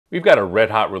We've got a red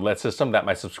hot roulette system that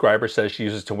my subscriber says she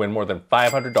uses to win more than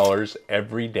 $500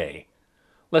 every day.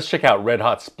 Let's check out red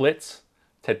hot splits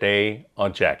today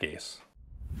on JackAce.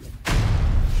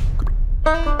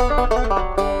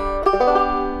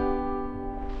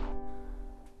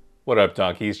 What up,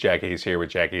 donkeys? JackAce here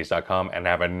with JackAce.com, and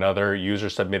I have another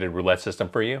user-submitted roulette system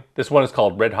for you. This one is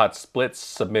called Red Hot Splits,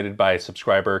 submitted by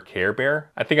subscriber Kare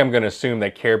Bear. I think I'm going to assume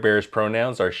that Kare Bear's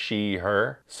pronouns are she,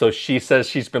 her. So she says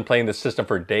she's been playing this system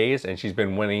for days, and she's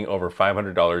been winning over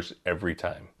 $500 every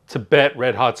time. To bet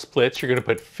Red Hot Splits, you're going to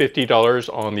put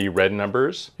 $50 on the red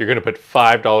numbers. You're going to put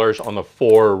 $5 on the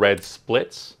 4 red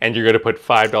splits, and you're going to put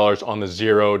 $5 on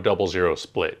the 000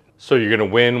 split. So you're going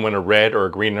to win when a red or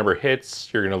a green number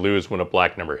hits, you're going to lose when a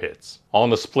black number hits. On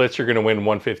the splits, you're going to win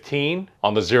 115.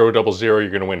 On the 000, you're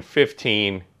going to win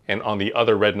 15. And on the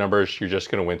other red numbers, you're just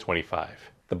going to win 25.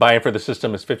 The buy-in for the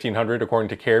system is $1,500 according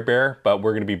to Kare Bear, but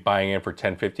we're going to be buying in for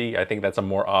 $1,050. I think that's a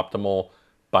more optimal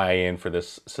buy-in for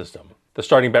this system. The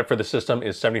starting bet for the system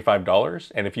is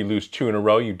 $75, and if you lose 2 in a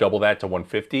row, you double that to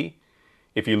 $150.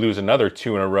 If you lose another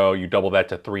 2 in a row, you double that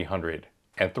to $300.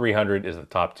 And $300 is the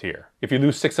top tier. If you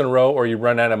lose 6 in a row or you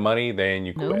run out of money, then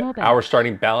you quit. Our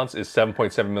starting balance is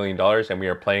 $7.7 million, and we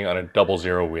are playing on a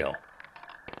 00 wheel.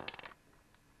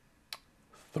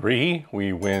 3,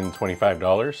 we win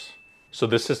 $25. So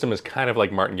this system is kind of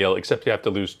like Martingale, except you have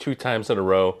to lose 2 times in a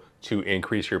row to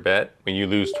increase your bet. When you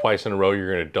lose twice in a row,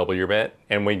 you're going to double your bet.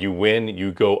 And when you win,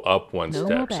 you go up 1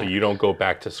 step. So you don't go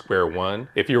back to square 1.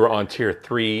 If you were on tier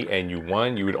 3 and you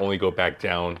won, you would only go back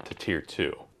down to tier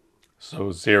 2.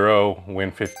 So 0, win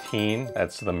 15,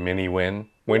 that's the mini win.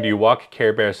 When do you walk?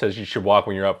 Kare Bear says you should walk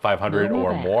when you're up 500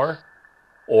 or more,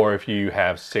 or if you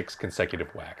have 6 consecutive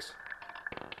whacks.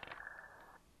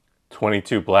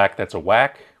 22 black, that's a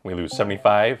whack. We lose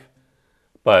 75,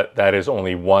 but that is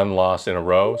only 1 loss in a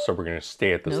row, so we're going to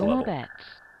stay at this level.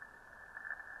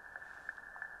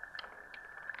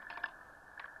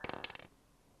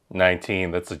 19,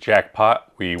 that's a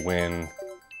jackpot. We win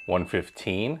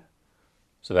 115.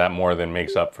 So that more than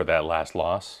makes up for that last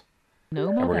loss.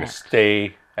 And we're going to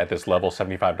stay at this level,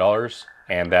 $75,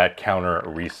 and that counter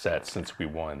resets since we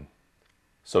won.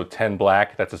 So 10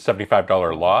 black, that's a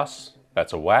 $75 loss.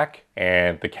 That's a whack.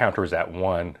 And the counter is at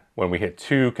 1. When we hit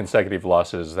 2 consecutive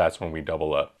losses, that's when we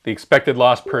double up. The expected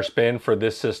loss per spin for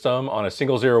this system on a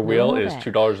single 0 wheel is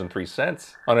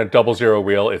 $2.03. On a 00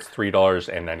 wheel, it's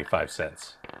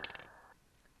 $3.95.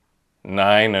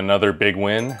 9, another big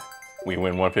win. We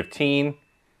win 115.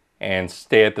 And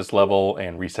stay at this level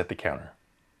and reset the counter.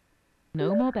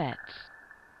 No more bets.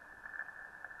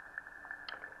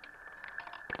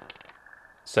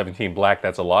 17 black,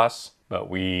 that's a loss, but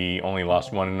we only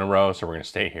lost 1 in a row, so we're going to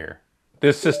stay here.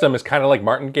 This system is kind of like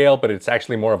Martingale, but it's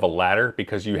actually more of a ladder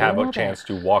because you have a chance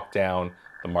to walk down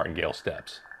the Martingale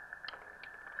steps.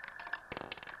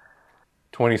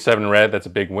 27 red, that's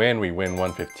a big win. We win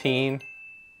 115,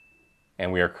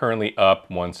 and we are currently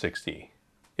up 160.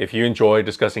 If you enjoy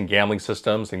discussing gambling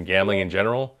systems and gambling in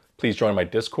general, please join my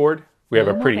Discord. We have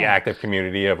a pretty active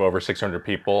community of over 600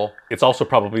 people. It's also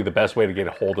probably the best way to get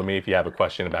a hold of me if you have a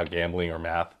question about gambling or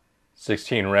math.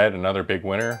 16 red, another big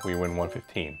winner. We win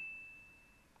 115.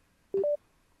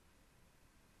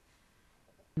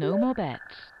 No more bets.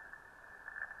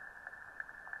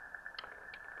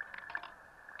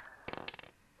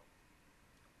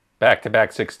 Back-to-back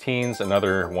 16s,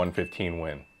 another 115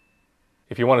 win.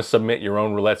 If you want to submit your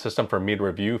own roulette system for me to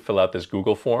review, fill out this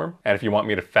Google form. And if you want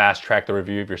me to fast track the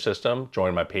review of your system,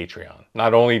 join my Patreon.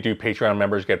 Not only do Patreon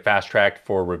members get fast tracked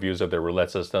for reviews of their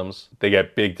roulette systems, they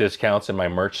get big discounts in my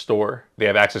merch store. They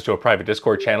have access to a private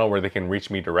Discord channel where they can reach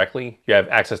me directly. You have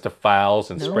access to files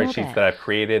and spreadsheets that I've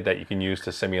created that you can use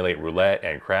to simulate roulette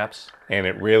and craps. And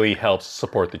it really helps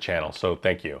support the channel, so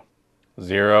thank you.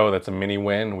 0, that's a mini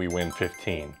win. We win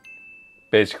 15.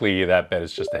 Basically, that bet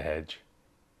is just a hedge.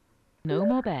 No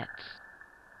more bets.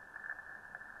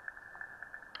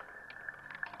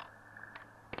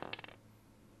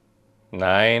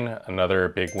 9, another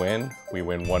big win. We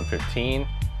win 115.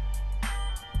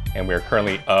 And we are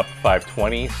currently up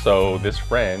 520, so this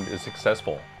friend is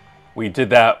successful. We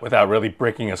did that without really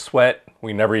breaking a sweat.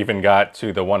 We never even got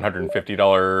to the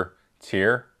 $150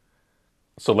 tier.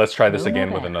 So let's try this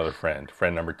again with another friend,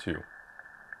 friend number 2.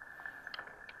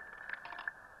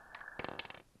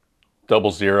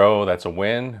 00, that's a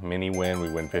win. Mini win, we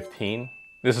win 15.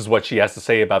 This is what she has to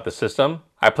say about the system.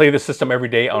 I play this system every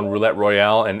day on Roulette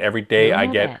Royale, and every day I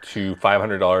get to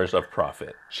 $500 of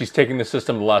profit. She's taking the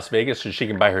system to Las Vegas so she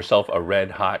can buy herself a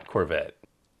red hot Corvette.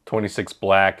 26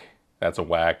 black, that's a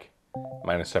whack,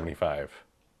 minus 75.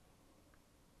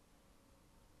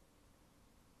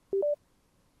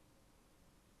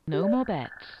 No more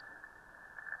bets.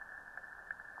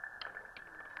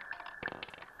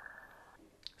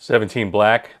 17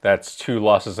 black, that's 2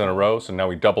 losses in a row, so now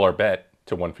we double our bet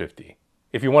to 150.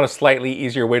 If you want a slightly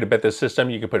easier way to bet this system,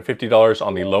 you can put $50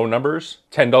 on the low numbers,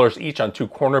 $10 each on 2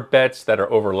 corner bets that are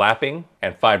overlapping,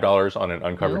 and $5 on an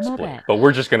uncovered No more split. bets. But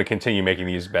we're just going to continue making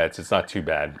these bets. It's not too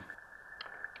bad.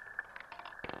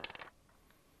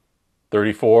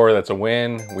 34, that's a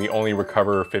win. We only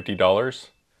recover $50.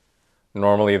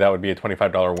 Normally that would be a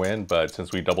 $25 win, but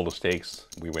since we double the stakes,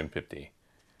 we win 50.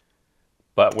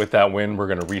 But with that win, we're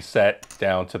going to reset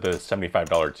down to the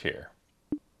 $75 tier.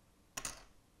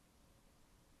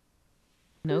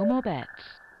 No more bets.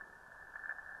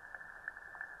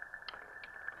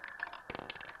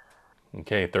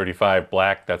 Okay, 35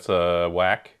 black, that's a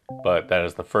whack, but that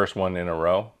is the first one in a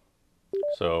row.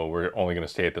 So we're only going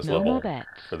to stay at this No more level bets.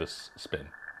 for this spin.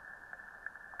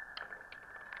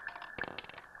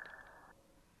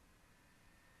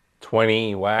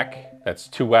 $20 whack, that's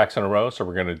 2 whacks in a row, so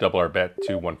we're going to double our bet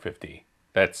to 150.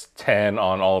 That's 10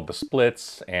 on all of the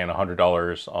splits and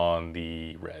 $100 on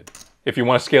the red. If you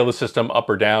want to scale the system up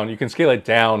or down, you can scale it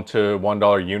down to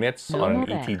 $1 units No on more an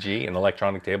bets. ETG, an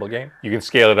electronic table game. You can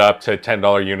scale it up to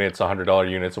 $10 units, $100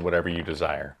 units, or whatever you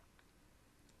desire.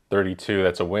 32,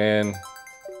 that's a win.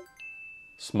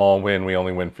 Small win, we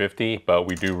only win 50, but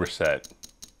we do reset.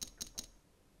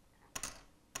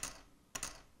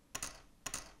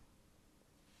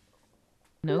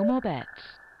 No more bets.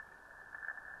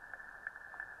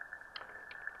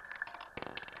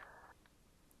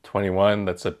 21,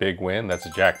 that's a big win. That's a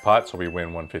jackpot, so we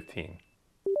win 115.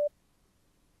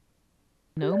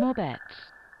 No more bets.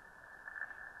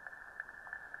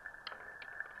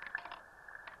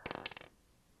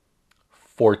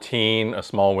 14, a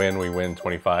small win, we win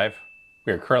 25.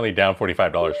 We are currently down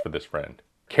 $45 for this friend.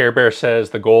 Kare Bear says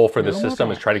the goal for this No more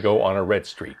system is bets. try to go on a red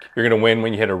streak. You're going to win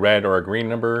when you hit a red or a green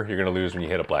number. You're going to lose when you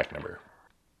hit a black number.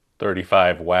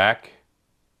 35 whack,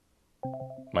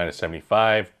 minus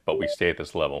 75, but we stay at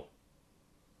this level.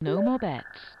 No more bets.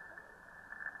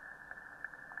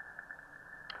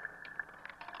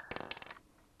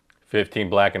 15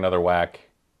 black, another whack,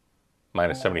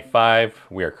 minus 75.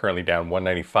 We are currently down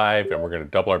 195, and we're going to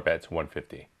double our bet to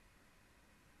 150.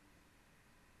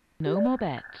 No more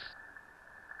bets.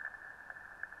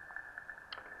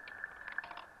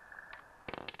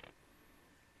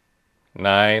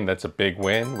 9, that's a big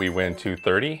win. We win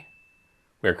 230.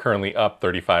 We are currently up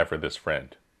 35 for this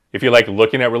friend. If you like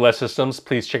looking at roulette systems,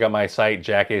 please check out my site,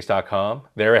 JackAce.com.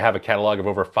 There I have a catalog of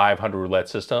over 500 roulette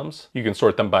systems. You can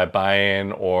sort them by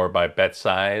buy-in or by bet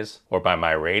size or by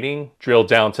my rating. Drill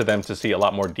down to them to see a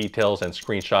lot more details and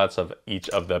screenshots of each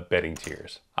of the betting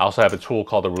tiers. I also have a tool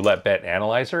called the Roulette Bet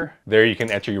Analyzer. There you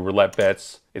can enter your roulette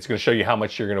bets. It's going to show you how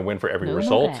much you're going to win for every No more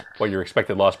result, bets. what your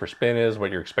expected loss per spin is, what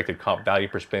your expected comp value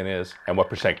per spin is, and what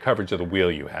percent coverage of the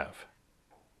wheel you have.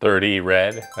 30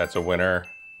 red, that's a winner.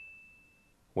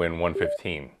 Win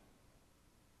 115.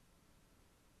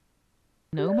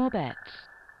 No more bets.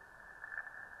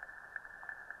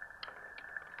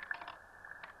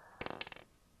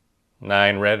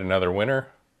 9 red, another winner.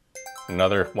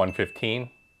 Another 115.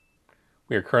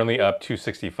 We are currently up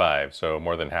 265, so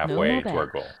more than halfway more to our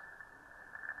bets. goal.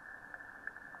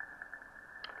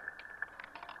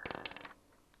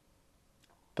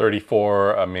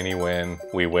 34, a mini win.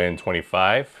 We win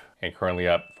 25 and currently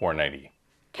up 490.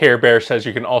 Kare Bear says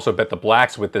you can also bet the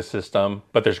blacks with this system,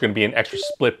 but there's going to be an extra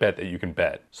split bet that you can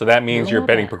bet. So that means No your more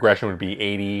betting bets. progression would be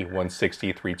 80,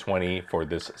 160, 320 for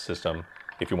this system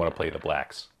if you want to play the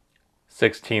blacks.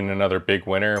 16, another big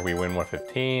winner. We win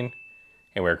 115,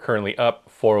 and we're currently up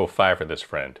 405 for this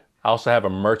friend. I also have a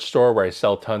merch store where I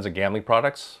sell tons of gambling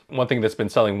products. One thing that's been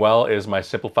selling well is my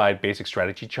simplified basic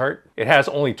strategy chart. It has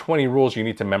only 20 rules you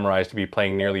need to memorize to be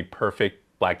playing nearly perfect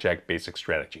blackjack basic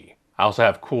strategy. I also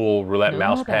have cool roulette No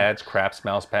mouse more pads, craps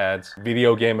mouse pads,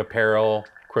 video game apparel,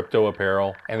 crypto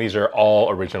apparel, and these are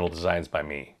all original designs by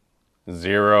me.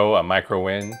 0, a micro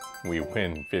win. We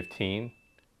win 15.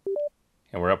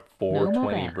 And we're up No more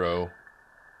 420, bets. bro.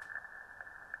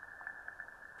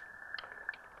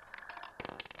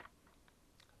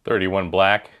 31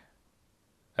 black.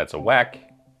 That's a whack,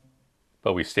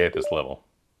 but we stay at this level.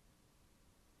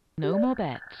 No more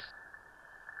bets.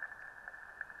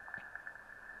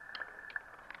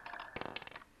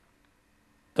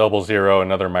 0,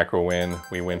 another micro win.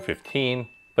 We win 15,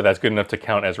 but that's good enough to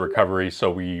count as recovery,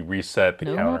 so we reset the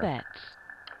No counter. more bets.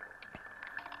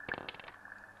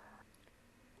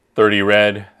 30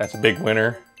 red, that's a big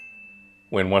winner.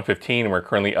 Win 115, and we're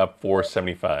currently up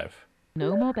 475.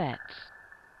 No more bets.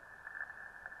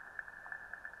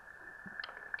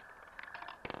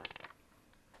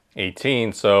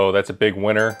 18, so that's a big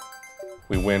winner.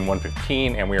 We win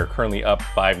 115 and we are currently up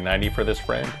 590 for this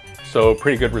friend. So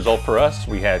pretty good result for us.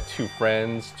 We had 2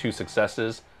 friends, 2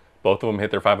 successes. Both of them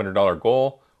hit their $500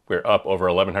 goal. We're up over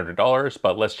 $1,100,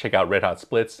 but let's check out Red Hot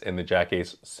Splits in the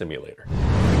JackAce simulator.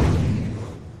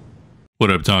 What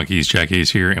up, donkeys?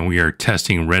 JackAce here, and we are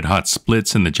testing Red Hot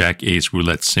Splits in the JackAce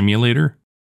Roulette Simulator.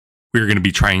 We're going to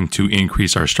be trying to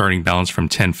increase our starting balance from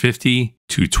 1050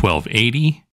 to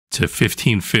 1280 to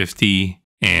 1550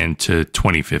 and to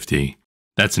 2050.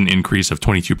 That's an increase of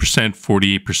 22%,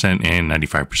 48%, and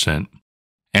 95%.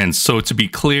 And so to be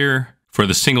clear, for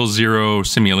the single zero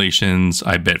simulations,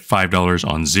 I bet $5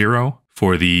 on zero.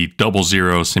 For the double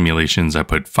zero simulations, I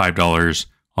put $5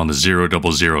 on the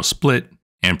 000 split.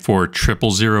 And for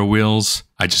triple zero wheels,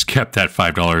 I just kept that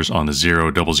 $5 on the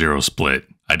 000 split.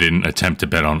 I didn't attempt to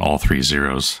bet on all 3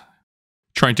 zeros.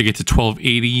 Trying to get to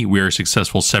 1280, we are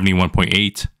successful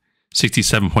 71.8,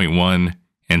 67.1,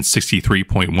 and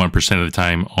 63.1% of the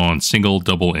time on single,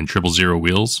 double, and triple zero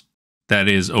wheels. That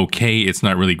is okay. It's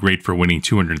not really great for winning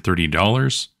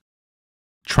 $230.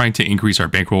 Trying to increase our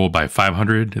bankroll by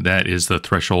 500. That is the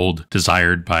threshold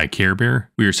desired by Kare Bear.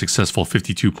 We are successful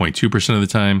 52.2% of the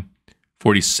time,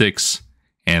 46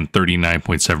 and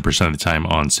 39.7% of the time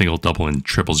on single, double, and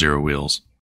triple zero wheels.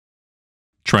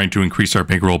 Trying to increase our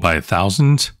bankroll by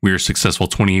 1,000. We are successful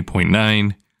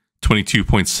 28.9,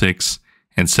 22.6,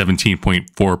 and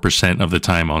 17.4% of the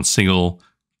time on single,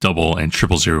 double, and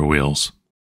triple zero wheels.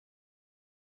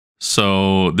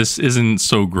 So this isn't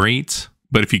so great,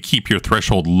 but if you keep your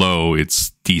threshold low,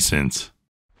 it's decent.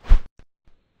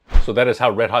 So that is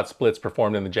how Red Hot Splits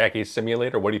performed in the JackAce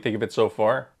simulator. What do you think of it so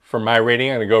far? For my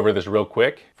rating, I'm gonna go over this real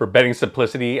quick. For betting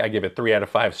simplicity, I give it 3 out of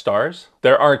 5 stars.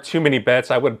 There aren't too many bets.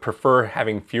 I would prefer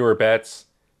having fewer bets,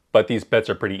 but these bets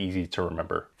are pretty easy to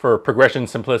remember. For progression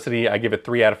simplicity, I give it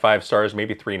 3 out of 5 stars,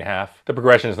 maybe 3.5. The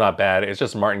progression is not bad. It's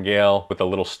just Martingale with a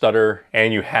little stutter,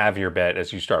 and you have your bet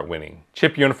as you start winning.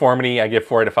 Chip uniformity, I give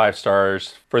 4 out of 5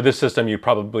 stars. For this system, you'd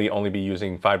probably only be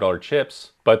using $5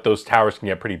 chips, but those towers can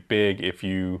get pretty big if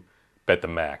you bet the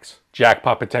max.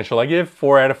 Jackpot potential, I give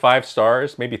 4 out of 5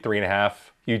 stars, maybe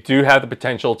 3.5. You do have the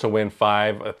potential to win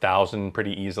 1,000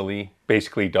 pretty easily,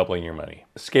 basically doubling your money.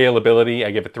 Scalability,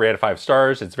 I give it 3 out of 5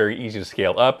 stars. It's very easy to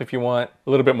scale up if you want. A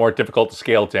little bit more difficult to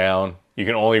scale down. You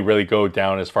can only really go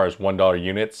down as far as $1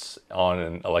 units on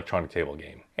an electronic table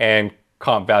game. And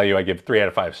comp value, I give 3 out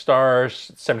of 5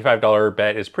 stars. $75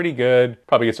 bet is pretty good.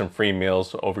 Probably get some free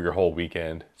meals over your whole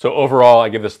weekend. So overall, I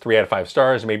give this 3 out of 5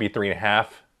 stars, maybe 3.5.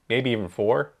 Maybe even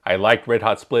 4. I like Red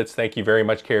Hot Splits. Thank you very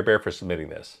much, Kare Bear, for submitting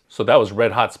this. So that was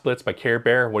Red Hot Splits by Kare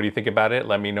Bear. What do you think about it?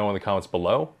 Let me know in the comments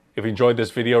below. If you enjoyed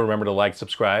this video, remember to like,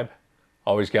 subscribe.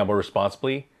 Always gamble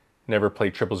responsibly. Never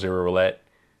play 000 roulette.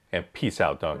 And peace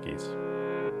out, donkeys.